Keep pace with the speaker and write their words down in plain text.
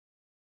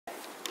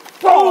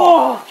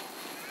Oh!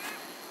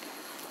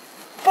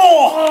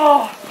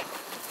 Oh!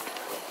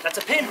 That's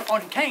a pin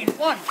on Kane.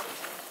 1.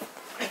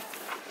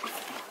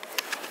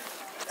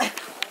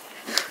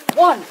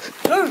 1,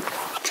 2.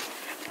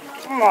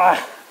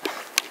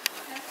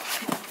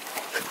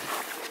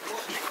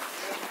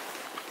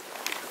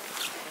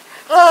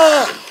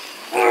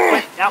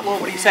 Wait, outlaw,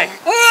 what do you say?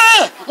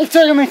 It's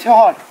taking me too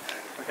hard.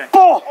 Okay.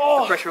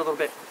 The pressure a little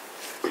bit.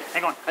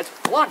 Hang on. That's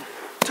 1,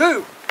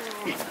 2.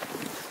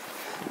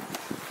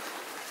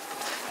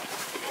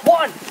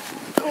 1,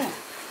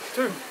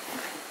 2.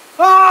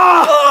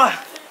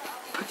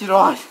 Put it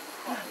on.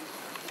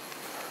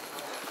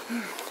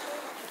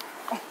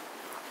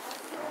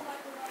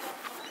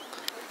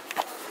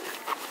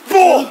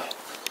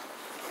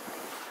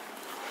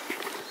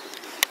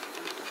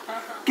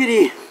 Get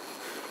in,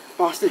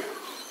 bastard.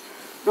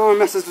 No one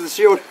messes with the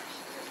shield.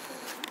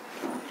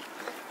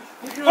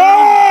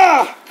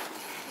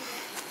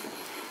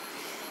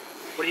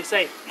 What do you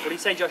say? What do you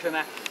say, Josh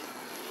O'Mac?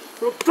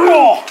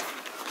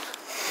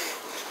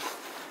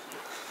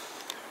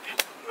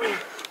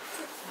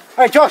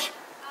 Hey, Josh!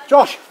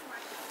 Josh!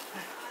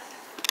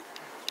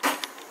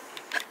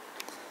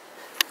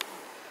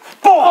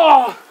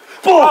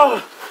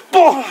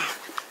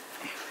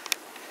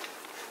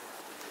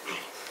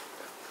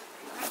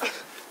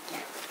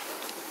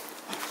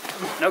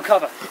 No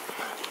cover.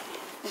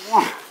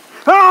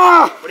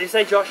 What do you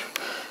say, Josh?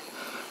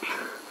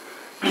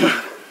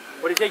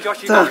 What do you say,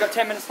 Josh? You've only got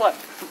 10 minutes left.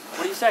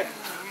 What do you say?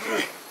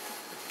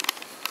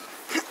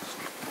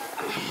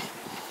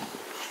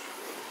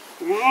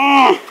 Do you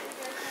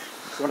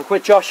want to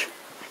quit, Josh? Do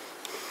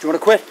you want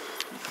to quit?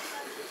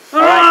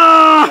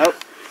 Alright. Nope.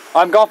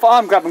 I'm going for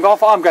arm grab. I'm going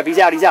for arm grab. He's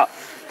out. He's out.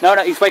 No,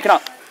 he's waking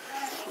up.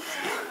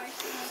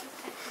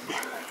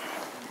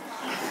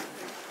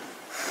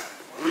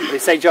 What do you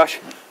say, Josh?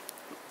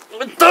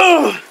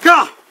 Go!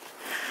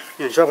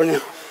 You're in trouble now.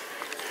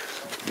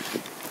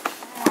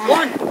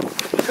 1,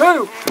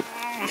 2.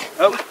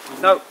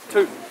 No,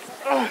 2.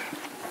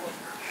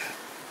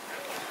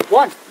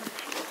 1.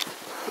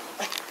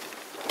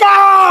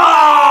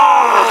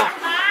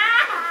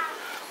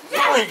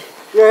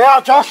 You're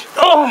out, Josh.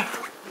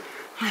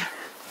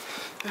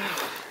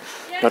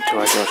 Not too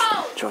hard, Josh.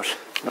 Josh.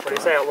 What do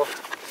you say, outlaw?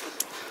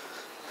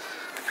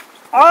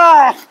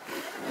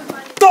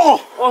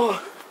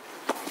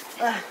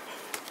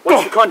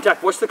 What's the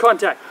contact? What's the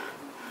contact?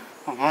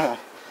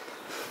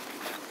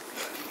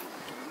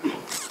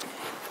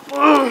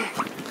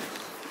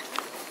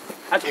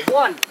 That's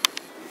 1.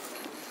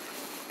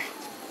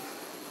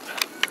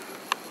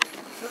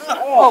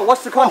 Oh,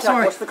 what's the contact?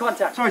 Sorry. What's the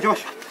contact? Sorry,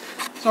 Josh.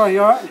 Sorry,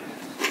 you alright?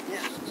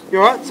 You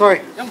alright?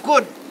 Sorry. I'm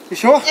good. You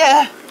sure?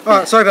 Yeah.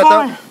 Alright, sorry about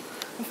that.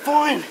 I'm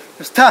fine.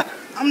 Just tap.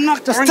 I'm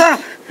not Just tap.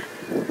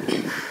 What do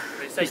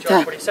you say,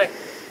 Josh? What do you say?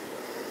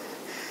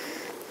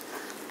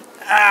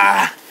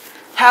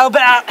 How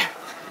about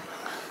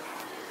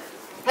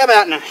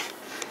now?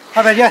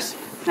 How about yes?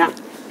 Now.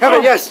 How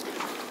about yes?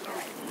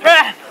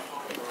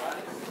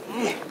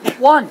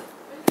 1,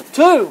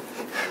 2.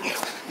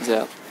 He's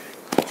out.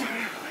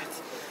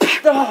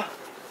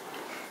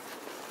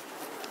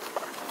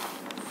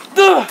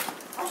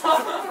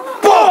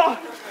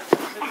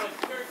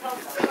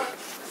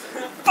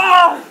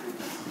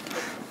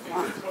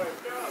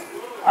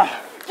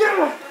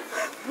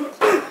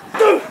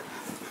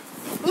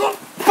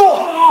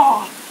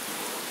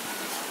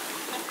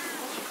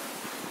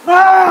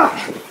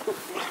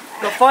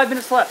 Got 5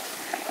 minutes left.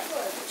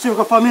 See, we've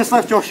got 5 minutes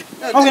left, Josh.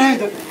 I'm going to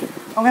end it.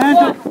 I'm going to end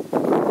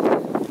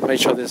it. Make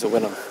sure there's a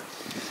winner.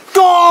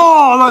 Go!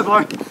 Low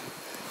blow.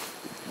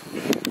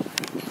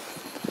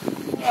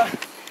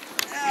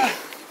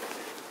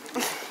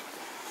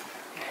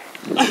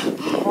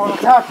 Oh,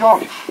 attack,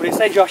 Josh. What do you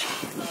say, Josh?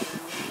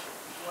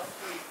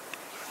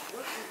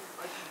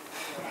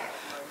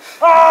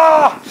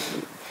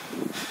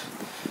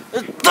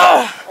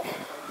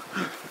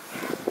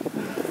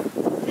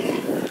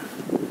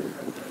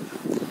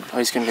 Oh,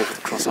 he's going to go for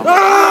the crossover.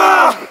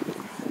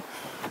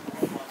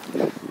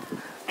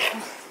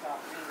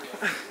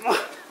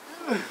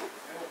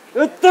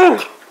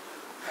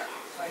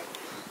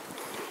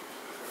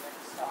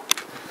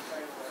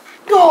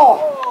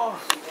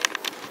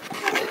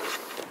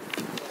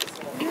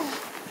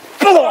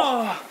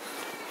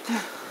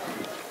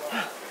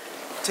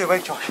 Too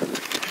weak, Josh.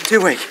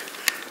 Too weak.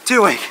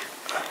 Too weak.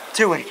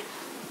 Too weak.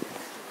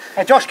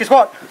 Hey, Josh, guess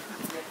what?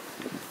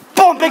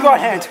 Boom! Big right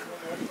hand.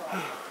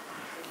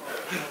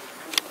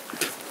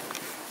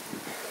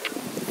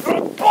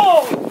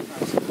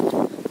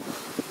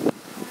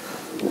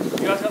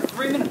 You guys got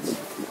 3 minutes.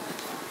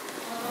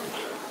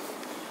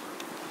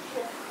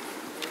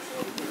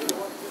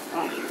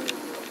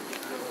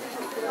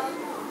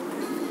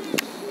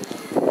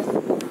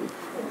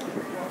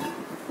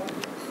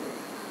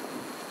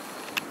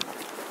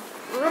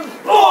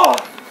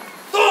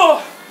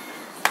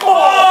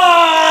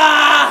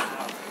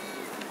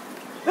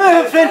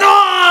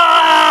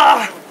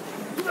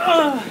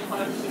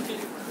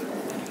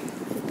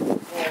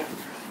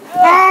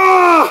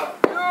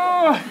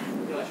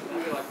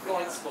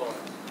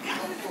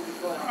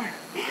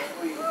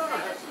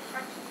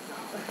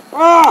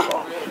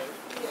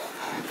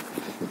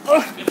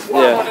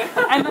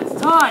 Yeah. And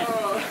that's time.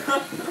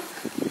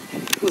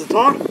 Was it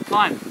time?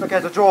 Time. Okay,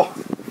 it's a draw.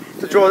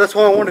 It's a draw, that's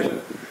what I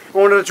wanted. I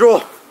wanted a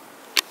draw.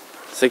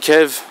 So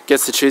Kev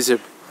gets to choose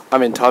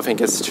Taipan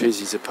gets to choose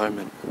his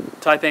opponent.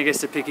 Taipan gets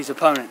to pick his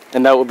opponent.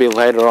 And that will be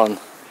later on.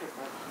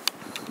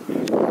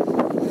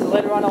 So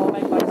later on I'll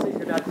make my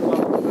decision about who I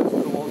want to go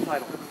for the world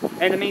title.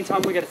 In the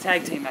meantime, we got a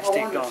tag team match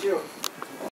going.